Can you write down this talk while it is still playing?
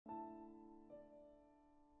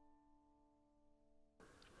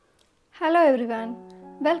Hello everyone,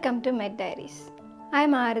 welcome to Med Diaries. I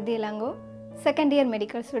am Aradhi Lango, second year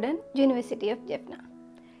medical student, University of Jaffna.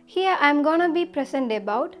 Here I am gonna be present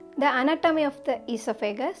about the anatomy of the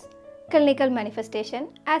esophagus, clinical manifestation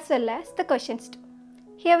as well as the questions too.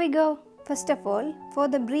 Here we go. First of all, for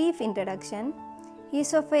the brief introduction,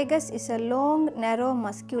 esophagus is a long narrow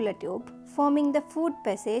muscular tube forming the food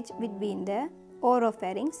passage between the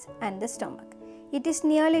oropharynx and the stomach. It is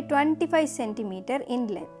nearly 25 cm in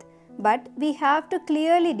length, but we have to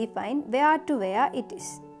clearly define where to where it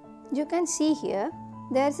is. You can see here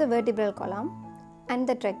there is a vertebral column and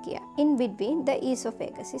the trachea. In between, the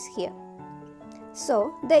esophagus is here.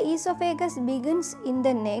 So the esophagus begins in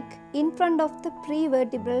the neck in front of the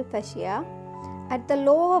prevertebral fascia at the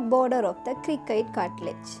lower border of the cricoid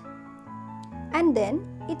cartilage, and then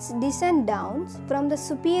its descent down from the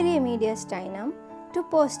superior mediastinum to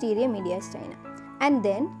posterior mediastinum, and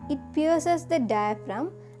then it pierces the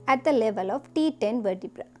diaphragm at the level of T10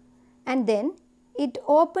 vertebra, and then it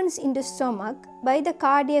opens into stomach by the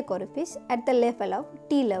cardiac orifice at the level of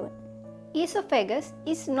T11. Esophagus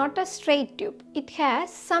is not a straight tube. It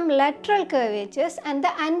has some lateral curvatures and the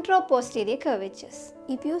anteroposterior curvatures.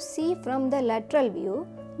 If you see from the lateral view,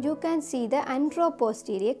 you can see the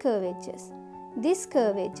anteroposterior curvatures. These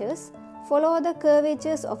curvatures follow the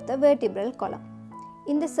curvatures of the vertebral column.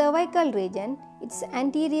 In the cervical region, it is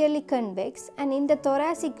anteriorly convex, and in the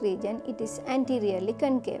thoracic region, it is anteriorly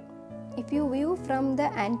concave. If you view from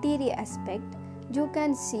the anterior aspect, you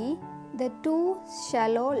can see the two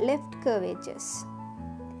shallow left curvatures.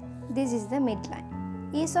 This is the midline.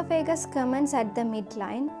 Esophagus commences at the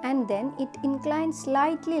midline and then it inclines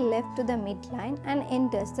slightly left to the midline and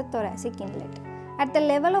enters the thoracic inlet. At the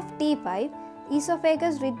level of T5,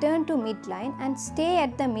 esophagus returns to midline and stay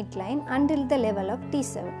at the midline until the level of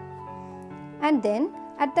T7. And then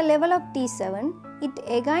at the level of T7, it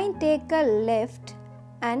again takes a left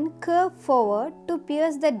and curve forward to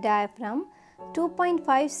pierce the diaphragm 2.5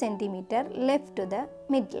 cm left to the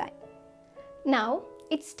midline. Now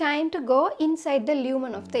it's time to go inside the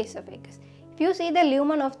lumen of the esophagus. If you see the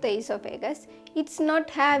lumen of the esophagus, it's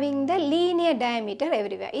not having the linear diameter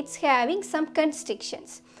everywhere. It's having some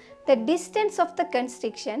constrictions. The distance of the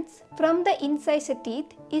constrictions from the incisor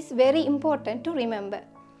teeth is very important to remember.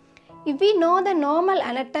 If we know the normal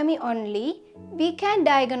anatomy only, we can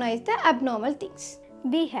diagnose the abnormal things.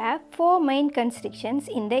 We have four main constrictions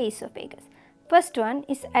in the esophagus. First one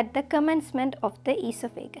is at the commencement of the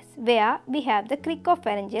esophagus, where we have the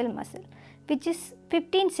cricopharyngeal muscle, which is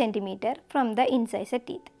 15 cm from the incisor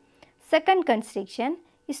teeth. Second constriction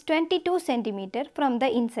is 22 cm from the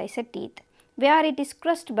incisor teeth, where it is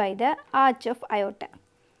crossed by the arch of aorta.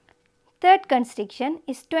 Third constriction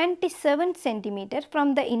is 27 cm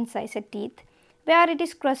from the incisor teeth, where it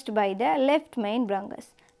is crossed by the left main bronchus.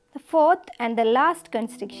 The fourth and the last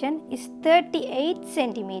constriction is 38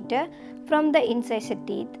 cm from the incisor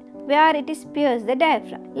teeth, where it is pierced the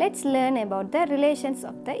diaphragm. Let's learn about the relations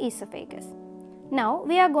of the esophagus. Now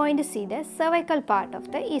we are going to see the cervical part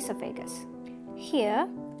of the esophagus. Here,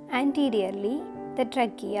 anteriorly, the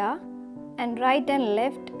trachea and right and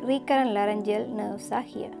left recurrent laryngeal nerves are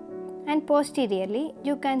here, and posteriorly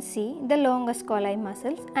you can see the longus colli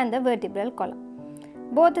muscles and the vertebral column.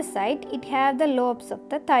 Both the sides it have the lobes of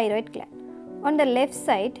the thyroid gland. On the left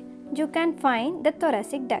side you can find the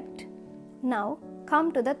thoracic duct. Now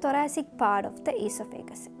come to the thoracic part of the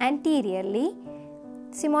esophagus. Anteriorly,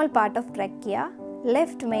 small part of trachea,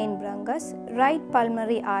 left main bronchus, right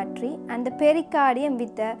pulmonary artery and the pericardium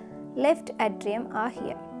with the left atrium are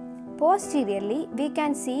here. Posteriorly, we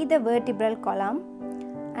can see the vertebral column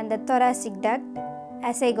and the thoracic duct,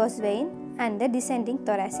 Oesophagus vein and the descending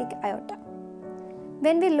thoracic aorta.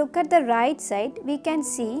 When we look at the right side, we can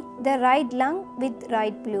see the right lung with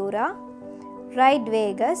right pleura, right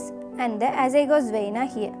vagus and the Oesophagus vein are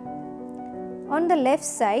here. On the left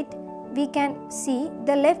side, we can see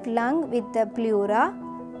the left lung with the pleura,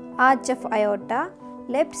 arch of aorta,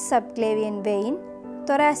 left subclavian vein,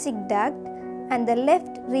 thoracic duct and the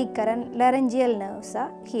left recurrent laryngeal nerves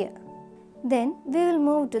are here. Then we will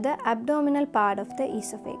move to the abdominal part of the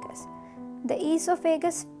esophagus. The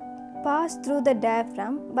esophagus passes through the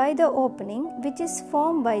diaphragm by the opening which is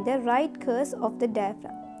formed by the right crus of the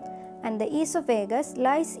diaphragm, and the esophagus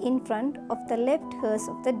lies in front of the left crus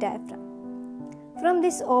of the diaphragm. From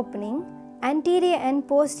this opening, anterior and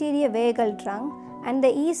posterior vagal trunk and the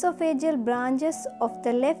esophageal branches of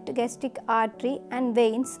the left gastric artery and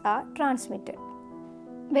veins are transmitted.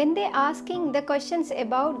 When they are asking the questions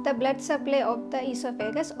about the blood supply of the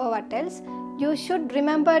esophagus or what else, you should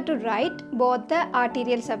remember to write both the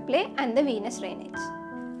arterial supply and the venous drainage.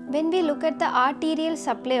 When we look at the arterial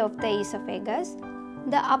supply of the esophagus,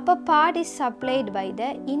 the upper part is supplied by the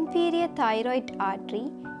inferior thyroid artery,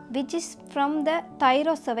 which is from the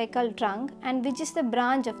thyrocervical trunk and which is the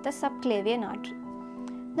branch of the subclavian artery.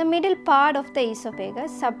 The middle part of the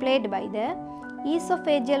esophagus supplied by the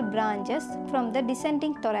esophageal branches from the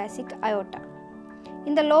descending thoracic aorta.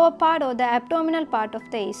 In the lower part or the abdominal part of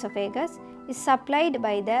the esophagus is supplied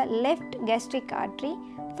by the left gastric artery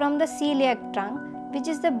from the celiac trunk, which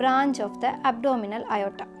is the branch of the abdominal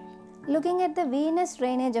aorta. Looking at the venous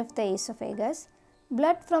drainage of the esophagus,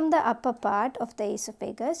 blood from the upper part of the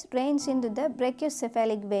esophagus drains into the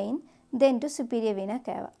brachiocephalic vein, then to superior vena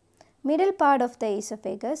cava. Middle part of the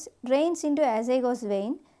esophagus drains into azygos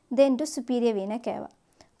vein, then to superior vena cava.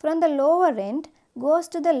 From the lower end goes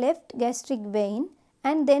to the left gastric vein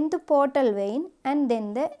and then to portal vein and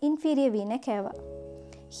then the inferior vena cava.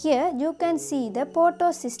 Here you can see the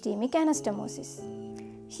portosystemic anastomosis.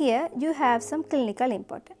 Here you have some clinical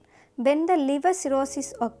importance. When the liver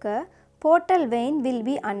cirrhosis occurs, portal vein will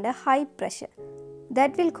be under high pressure.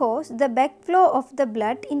 That will cause the backflow of the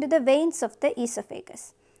blood into the veins of the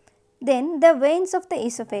esophagus. Then the veins of the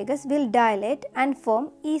esophagus will dilate and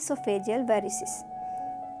form esophageal varices.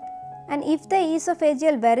 And if the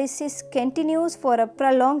esophageal varices continues for a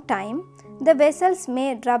prolonged time, the vessels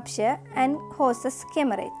may rupture and causes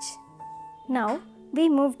hemorrhage. Now we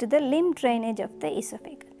move to the lymph drainage of the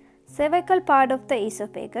esophagus. Cervical part of the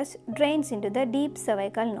esophagus drains into the deep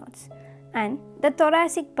cervical nodes, and the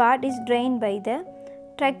thoracic part is drained by the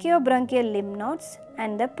tracheobronchial lymph nodes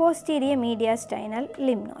and the posterior mediastinal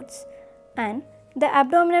lymph nodes, and the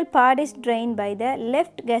abdominal part is drained by the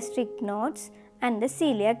left gastric nodes and the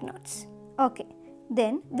celiac nodes. Okay,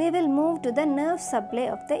 then we will move to the nerve supply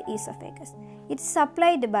of the esophagus. It is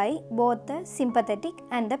supplied by both the sympathetic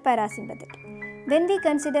and the parasympathetic. When we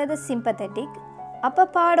consider the sympathetic, upper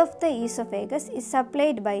part of the esophagus is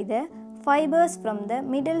supplied by the fibers from the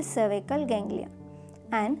middle cervical ganglion,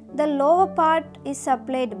 and the lower part is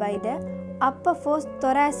supplied by the upper fourth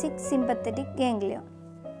thoracic sympathetic ganglion,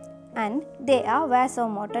 and they are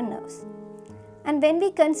vasomotor nerves. And when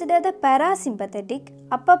we consider the parasympathetic,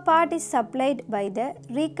 upper part is supplied by the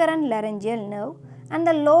recurrent laryngeal nerve and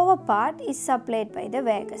the lower part is supplied by the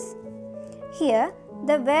vagus. Here,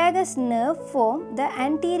 the vagus nerve form the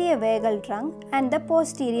anterior vagal trunk and the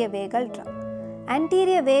posterior vagal trunk.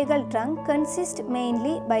 Anterior vagal trunk consists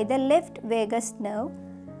mainly by the left vagus nerve,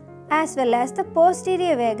 as well as the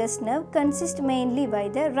posterior vagus nerve consists mainly by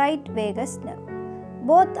the right vagus nerve.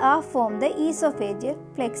 Both are from the esophageal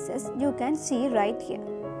plexus, you can see right here.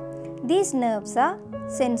 These nerves are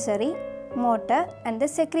sensory, motor and the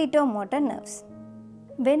secretomotor nerves.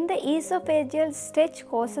 When the esophageal stretch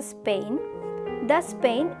causes pain, thus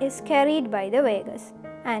pain is carried by the vagus,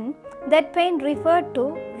 and that pain referred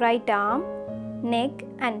to right arm, neck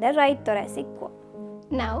and the right thoracic wall.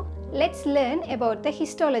 Now let's learn about the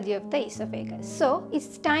histology of the esophagus. So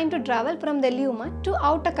it's time to travel from the lumen to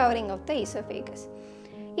outer covering of the esophagus.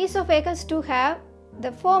 Esophagus to have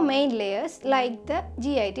the four main layers like the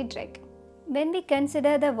GIT tract. When we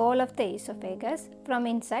consider the wall of the esophagus, from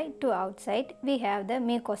inside to outside we have the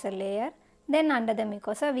mucosal layer, then under the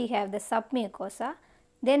mucosa we have the submucosa,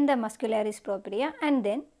 then the muscularis propria and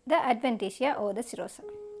then the adventitia or the serosa.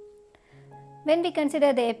 When we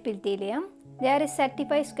consider the epithelium, there is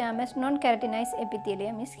certified squamous non-keratinized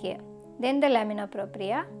epithelium is here, then the lamina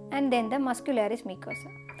propria and then the muscularis mucosa.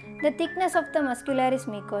 The thickness of the muscularis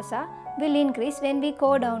mucosa will increase when we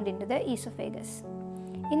go down into the esophagus.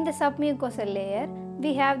 In the submucosal layer,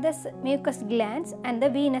 we have the mucous glands and the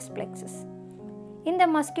venous plexus. In the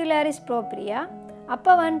muscularis propria,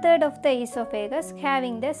 upper one-third of the esophagus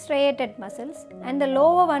having the striated muscles and the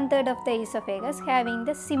lower one-third of the esophagus having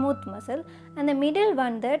the smooth muscle, and the middle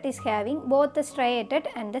one-third is having both the striated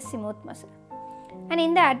and the smooth muscle. And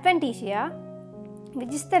in the adventitia,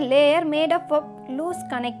 which is the layer made up of loose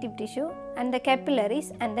connective tissue and the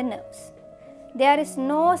capillaries and the nerves. There is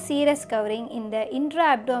no serous covering in the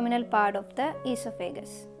intra-abdominal part of the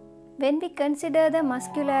esophagus. When we consider the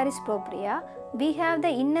muscularis propria, we have the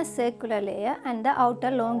inner circular layer and the outer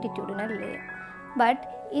longitudinal layer.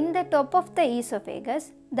 But in the top of the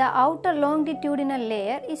esophagus, the outer longitudinal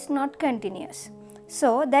layer is not continuous.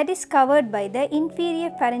 So that is covered by the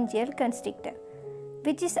inferior pharyngeal constrictor,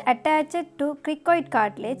 which is attached to cricoid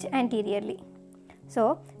cartilage anteriorly.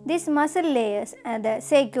 So these muscle layers, the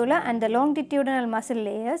circular and the longitudinal muscle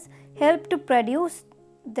layers help to produce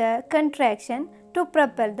the contraction to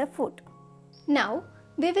propel the food. Now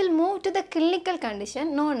we will move to the clinical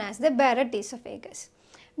condition known as the Barrett esophagus.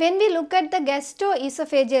 When we look at the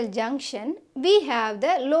gastroesophageal junction, we have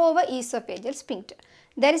the lower esophageal sphincter.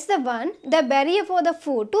 That is the barrier for the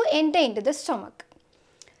food to enter into the stomach.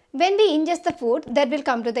 When we ingest the food, that will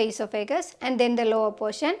come to the esophagus and then the lower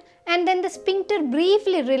portion, and then the sphincter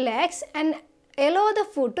briefly relax and allow the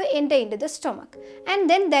food to enter into the stomach, and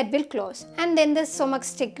then that will close, and then the stomach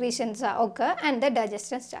secretions occur and the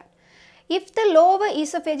digestion start. If the lower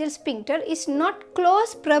esophageal sphincter is not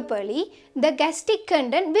closed properly, the gastric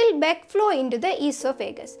content will backflow into the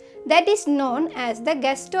esophagus. That is known as the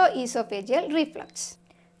gastroesophageal reflux.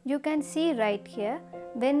 You can see right here,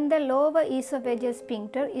 when the lower esophageal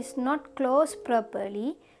sphincter is not closed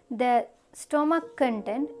properly, the stomach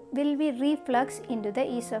content will be reflux into the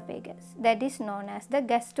esophagus. That is known as the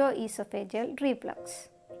gastroesophageal reflux.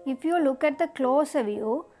 If you look at the closer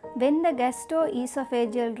view, when the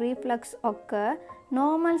gastroesophageal reflux occur,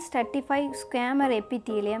 normal stratified squamous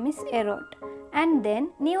epithelium is eroded, and then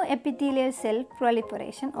new epithelial cell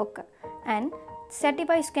proliferation occur, and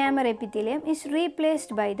stratified squamous epithelium is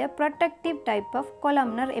replaced by the protective type of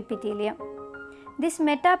columnar epithelium. These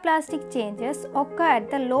metaplastic changes occur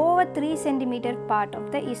at the lower 3 cm part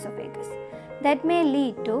of the esophagus that may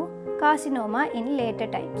lead to carcinoma in later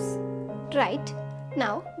times. Right.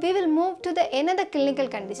 Now we will move to another clinical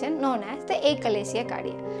condition known as the achalasia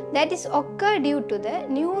cardia, that is occur due to the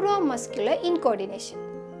neuromuscular incoordination.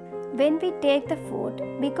 When we take the food,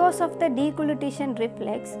 because of the deglutition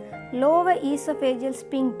reflex, lower esophageal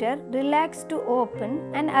sphincter relax to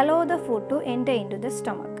open and allow the food to enter into the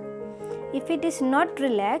stomach. If it is not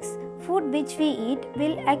relaxed, food which we eat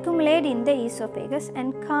will accumulate in the esophagus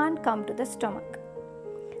and can't come to the stomach.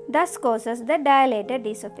 Thus causes the dilated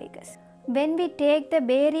esophagus. When we take the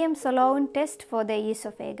barium solution test for the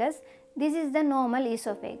esophagus, this is the normal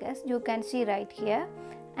esophagus, you can see right here,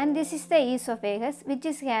 and this is the esophagus which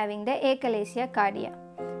is having the achalasia cardia.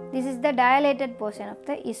 This is the dilated portion of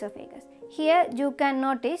the esophagus. Here you can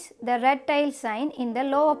notice the red tile sign in the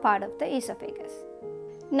lower part of the esophagus.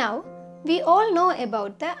 Now we all know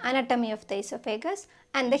about the anatomy of the esophagus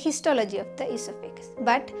and the histology of the esophagus,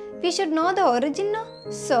 but we should know the origin now.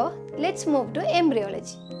 So let's move to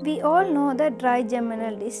embryology. We all know the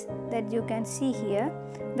trigeminal disc that you can see here.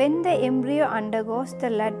 When the embryo undergoes the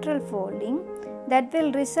lateral folding, that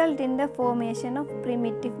will result in the formation of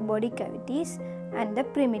primitive body cavities and the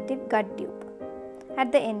primitive gut tube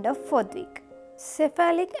at the end of 4th week.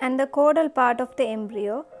 Cephalic and the caudal part of the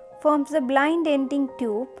embryo forms the blind ending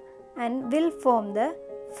tube and will form the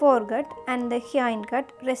foregut and the hindgut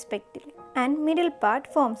respectively, and middle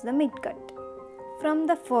part forms the midgut. From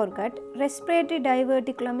the foregut, respiratory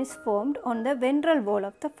diverticulum is formed on the ventral wall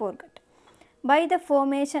of the foregut. By the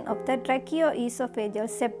formation of the tracheoesophageal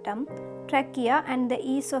septum, trachea and the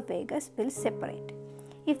esophagus will separate.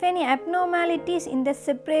 If any abnormalities in the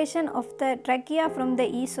separation of the trachea from the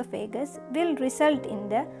esophagus will result in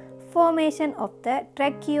the formation of the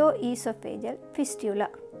tracheoesophageal fistula.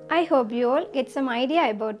 I hope you all get some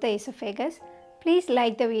idea about the esophagus. Please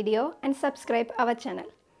like the video and subscribe our channel.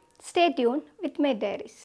 Stay tuned with Med Diaries.